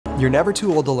You're never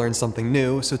too old to learn something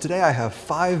new, so today I have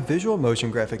 5 visual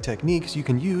motion graphic techniques you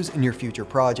can use in your future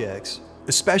projects,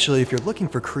 especially if you're looking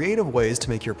for creative ways to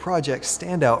make your project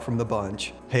stand out from the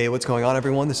bunch. Hey, what's going on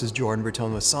everyone? This is Jordan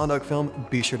Bertone with SonduckFilm.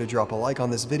 Be sure to drop a like on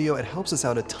this video, it helps us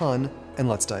out a ton, and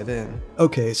let's dive in.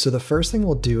 Okay, so the first thing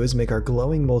we'll do is make our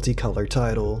glowing multicolor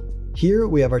title. Here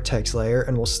we have our text layer,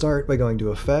 and we'll start by going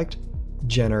to Effect,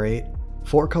 Generate,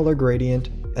 4-Color Gradient,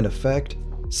 and Effect,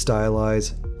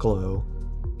 Stylize, Glow.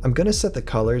 I'm going to set the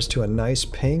colors to a nice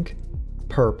pink,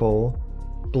 purple,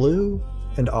 blue,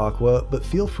 and aqua, but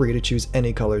feel free to choose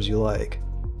any colors you like.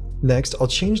 Next, I'll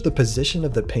change the position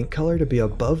of the pink color to be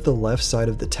above the left side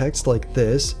of the text like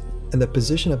this, and the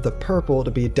position of the purple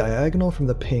to be diagonal from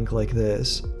the pink like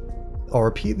this. I'll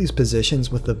repeat these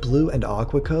positions with the blue and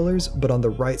aqua colors, but on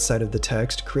the right side of the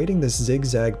text, creating this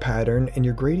zigzag pattern, and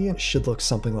your gradient should look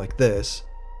something like this.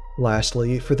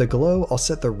 Lastly, for the glow, I'll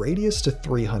set the radius to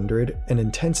 300 and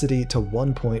intensity to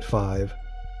 1.5.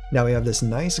 Now we have this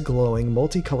nice glowing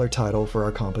multicolor title for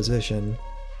our composition.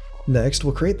 Next,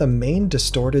 we'll create the main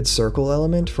distorted circle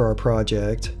element for our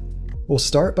project. We'll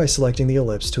start by selecting the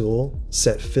ellipse tool,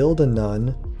 set fill to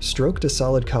none, stroke to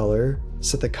solid color,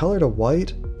 set the color to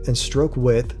white, and stroke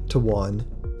width to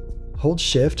 1. Hold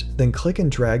shift, then click and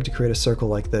drag to create a circle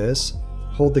like this.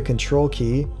 Hold the control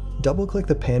key, double-click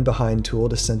the pan behind tool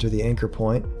to center the anchor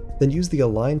point, then use the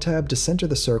Align tab to center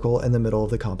the circle in the middle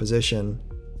of the composition.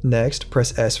 Next,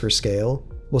 press S for scale.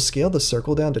 We'll scale the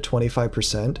circle down to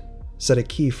 25%, set a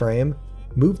keyframe,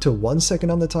 move to 1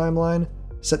 second on the timeline,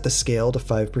 set the scale to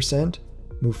 5%,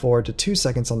 move forward to 2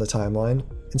 seconds on the timeline,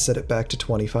 and set it back to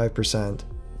 25%.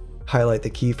 Highlight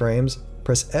the keyframes,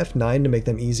 press F9 to make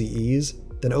them easy ease,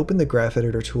 then open the graph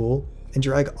editor tool, and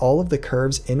drag all of the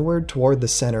curves inward toward the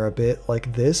center a bit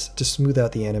like this to smooth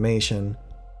out the animation.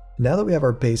 Now that we have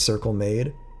our base circle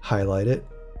made, highlight it,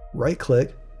 right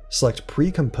click, select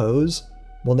Pre-Compose,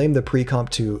 we'll name the pre-comp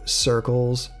to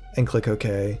Circles, and click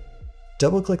OK.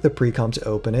 Double click the pre-comp to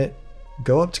open it,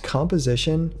 go up to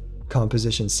Composition,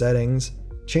 Composition Settings,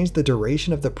 change the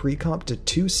duration of the pre-comp to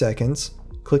 2 seconds,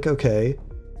 click OK,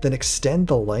 then extend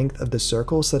the length of the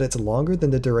circle so that it's longer than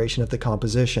the duration of the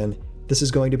composition. This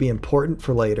is going to be important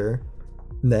for later.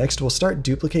 Next, we'll start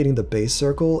duplicating the base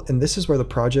circle, and this is where the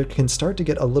project can start to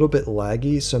get a little bit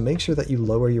laggy, so make sure that you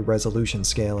lower your resolution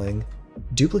scaling.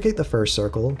 Duplicate the first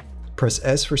circle, press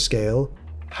S for scale,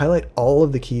 highlight all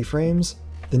of the keyframes,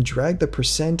 then drag the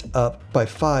percent up by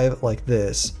 5 like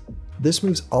this. This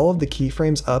moves all of the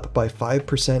keyframes up by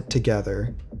 5%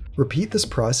 together. Repeat this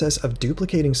process of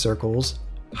duplicating circles,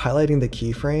 highlighting the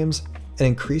keyframes, and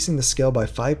increasing the scale by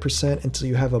 5% until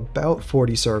you have about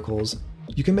 40 circles.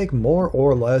 You can make more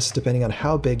or less depending on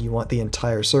how big you want the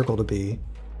entire circle to be.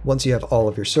 Once you have all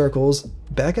of your circles,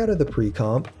 back out of the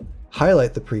pre-comp,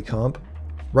 highlight the pre-comp,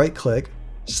 right-click,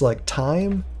 select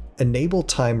Time, enable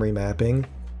time remapping,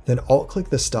 then alt-click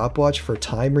the stopwatch for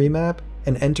time remap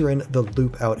and enter in the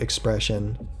loop out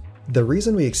expression. The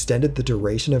reason we extended the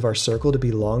duration of our circle to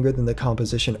be longer than the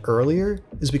composition earlier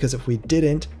is because if we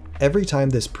didn't, every time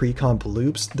this pre-comp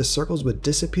loops, the circles would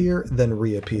disappear, then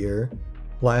reappear.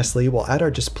 Lastly, we'll add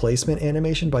our displacement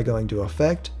animation by going to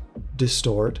Effect,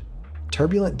 Distort,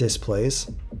 Turbulent Displace,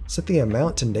 set the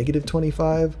amount to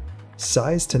 -25,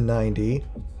 size to 90,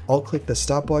 alt-click the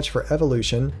stopwatch for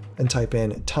evolution, and type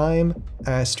in time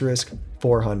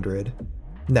 *400.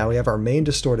 Now we have our main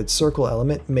distorted circle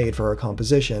element made for our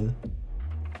composition.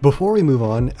 Before we move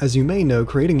on, as you may know,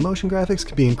 creating motion graphics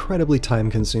can be incredibly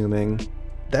time-consuming.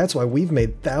 That's why we've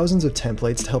made thousands of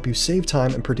templates to help you save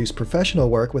time and produce professional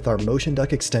work with our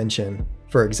MotionDuck extension.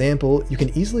 For example, you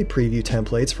can easily preview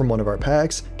templates from one of our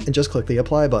packs and just click the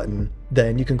Apply button.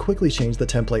 Then you can quickly change the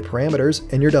template parameters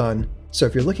and you're done. So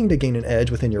if you're looking to gain an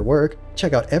edge within your work,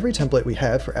 check out every template we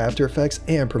have for After Effects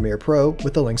and Premiere Pro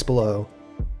with the links below.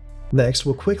 Next,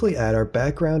 we'll quickly add our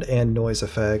background and noise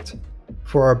effect.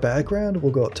 For our background,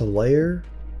 we'll go up to Layer,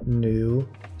 New,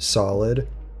 Solid,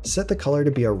 set the color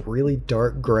to be a really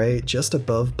dark gray just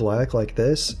above black like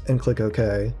this, and click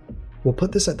OK. We'll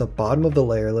put this at the bottom of the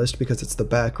layer list because it's the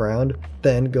background,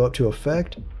 then go up to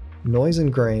Effect, Noise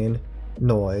and Grain,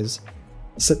 Noise.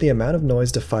 Set the amount of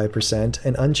noise to 5%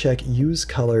 and uncheck Use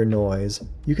Color Noise.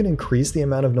 You can increase the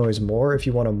amount of noise more if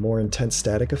you want a more intense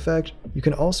static effect. You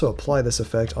can also apply this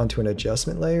effect onto an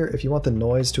adjustment layer if you want the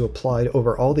noise to apply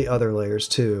over all the other layers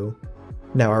too.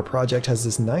 Now our project has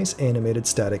this nice animated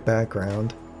static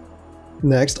background.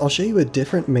 Next, I'll show you a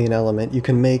different main element you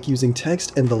can make using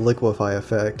text and the liquefy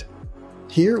effect.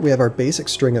 Here we have our basic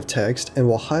string of text, and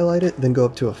we'll highlight it, then go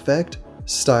up to Effect,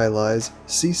 Stylize,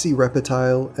 CC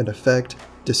Reptile, and Effect,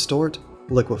 Distort,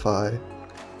 Liquefy.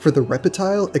 For the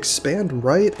reptile, expand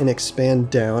right and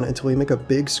expand down until we make a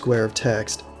big square of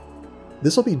text.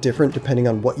 This will be different depending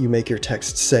on what you make your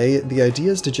text say. The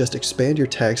idea is to just expand your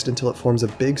text until it forms a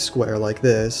big square like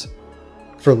this.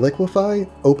 For liquefy,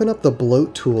 open up the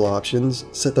bloat tool options,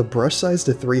 set the brush size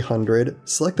to 300,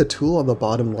 select the tool on the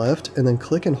bottom left, and then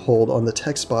click and hold on the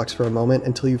text box for a moment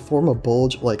until you form a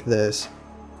bulge like this.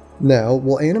 Now,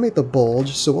 we'll animate the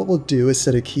bulge, so what we'll do is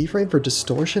set a keyframe for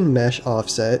distortion mesh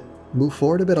offset, move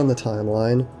forward a bit on the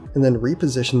timeline, and then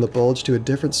reposition the bulge to a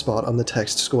different spot on the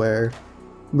text square.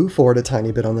 Move forward a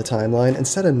tiny bit on the timeline and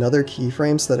set another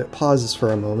keyframe so that it pauses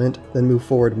for a moment, then move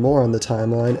forward more on the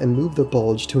timeline and move the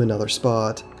bulge to another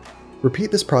spot.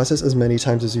 Repeat this process as many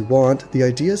times as you want. The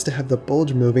idea is to have the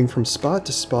bulge moving from spot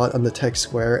to spot on the text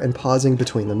square and pausing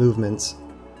between the movements.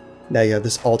 Now you have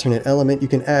this alternate element you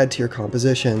can add to your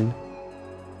composition.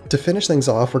 To finish things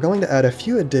off, we're going to add a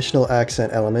few additional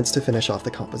accent elements to finish off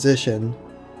the composition.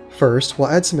 First, we'll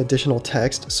add some additional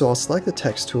text, so I'll select the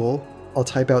text tool, I'll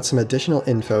type out some additional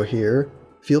info here.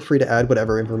 Feel free to add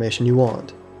whatever information you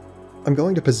want. I'm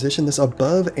going to position this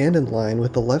above and in line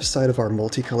with the left side of our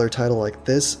multicolor title like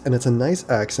this, and it's a nice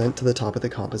accent to the top of the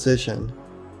composition.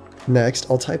 Next,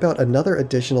 I'll type out another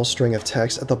additional string of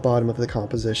text at the bottom of the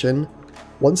composition.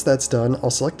 Once that's done, I'll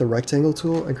select the rectangle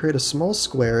tool and create a small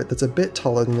square that's a bit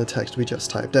taller than the text we just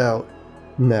typed out.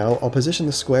 Now, I'll position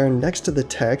the square next to the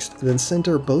text, then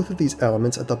center both of these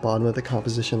elements at the bottom of the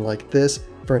composition like this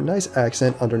for a nice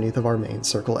accent underneath of our main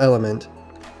circle element.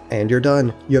 And you're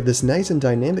done! You have this nice and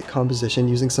dynamic composition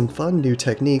using some fun new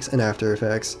techniques in After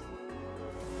Effects.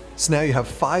 So now you have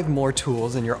 5 more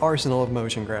tools in your arsenal of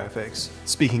motion graphics.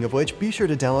 Speaking of which, be sure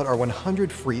to download our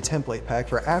 100 free template pack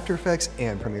for After Effects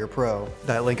and Premiere Pro.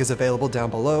 That link is available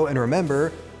down below, and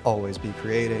remember, always be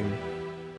creating.